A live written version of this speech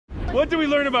What did we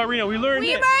learn about Reno? We learned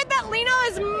that Reno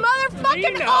is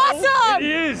motherfucking awesome. It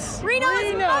is. Reno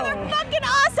is motherfucking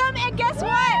awesome, and guess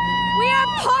what? We are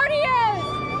partiers.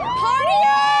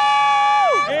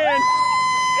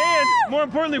 And more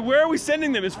importantly, where are we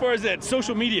sending them as far as that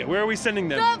social media? Where are we sending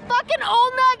them? The fucking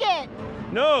Old Nugget.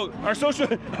 No, our social.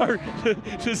 We're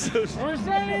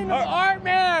sending them to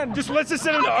Artman. Let's just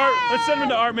send them to Art. Let's send them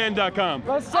to artman.com.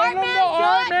 Let's send them to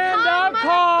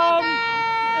artman.com.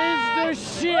 Is the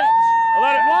shit.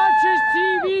 Watch his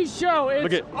TV show.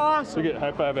 It's awesome. Look at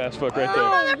high five ass fuck right there.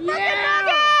 Motherfucking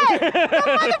Nugget. The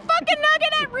motherfucking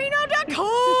Nugget at Reno.com.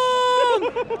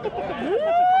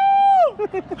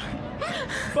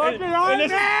 Fucking Artman.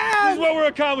 This is what we're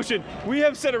accomplishing. We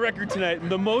have set a record tonight.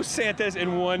 The most Santas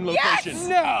in one location.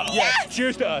 Yes.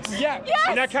 Cheers to us. Yeah. Yes.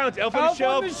 And that counts. Elf on the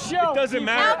Shelf. It doesn't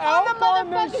matter. Elf on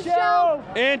the motherfucking shelf.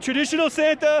 And traditional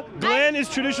Santa. Glenn is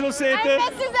traditional Santa. And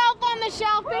Mrs. Elf on the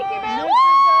Shelf. Thank you, man.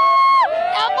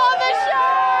 Elf on the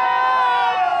Shelf.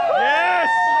 Yes.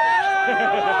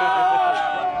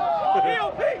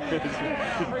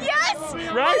 Yes.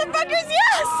 Right? Motherfuckers,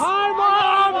 yes. Hi,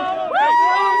 Mom.